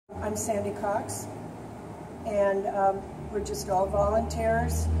I'm Sandy Cox, and we're just all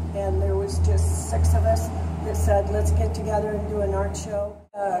volunteers, and there was just 6 of us that said, let's get together and do an art show.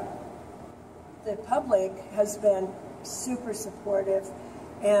 The public has been super supportive,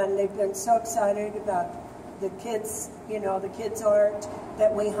 and they've been so excited about the kids, the kids' art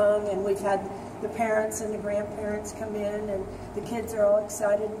that we hung, and we've had the parents and the grandparents come in, and the kids are all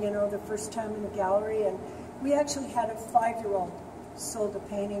excited, the first time in the gallery. And we actually had a 5-year-old sold a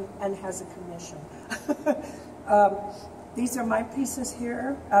painting and has a commission. These are my pieces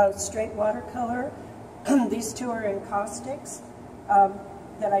here, straight watercolor. These 2 are encaustics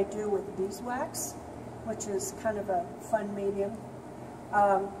that I do with beeswax, which is kind of a fun medium.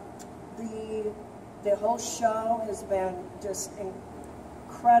 The whole show has been just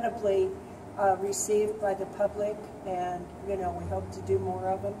incredibly received by the public, and we hope to do more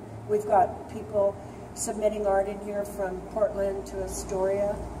of them. We've got people submitting art in here from Portland to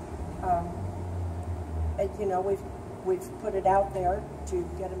Astoria. We've put it out there to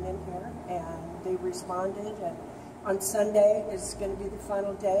get them in here, and they responded. And on Sunday is going to be the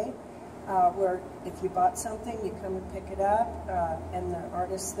final day, where if you bought something, you come and pick it up, and the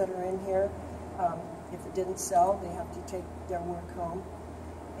artists that are in here, if it didn't sell, they have to take their work home.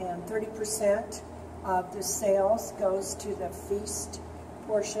 And 30% of the sales goes to the feast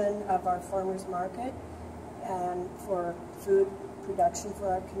portion of our farmers market and for food production for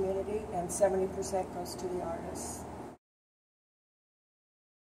our community, and 70% goes to the artists.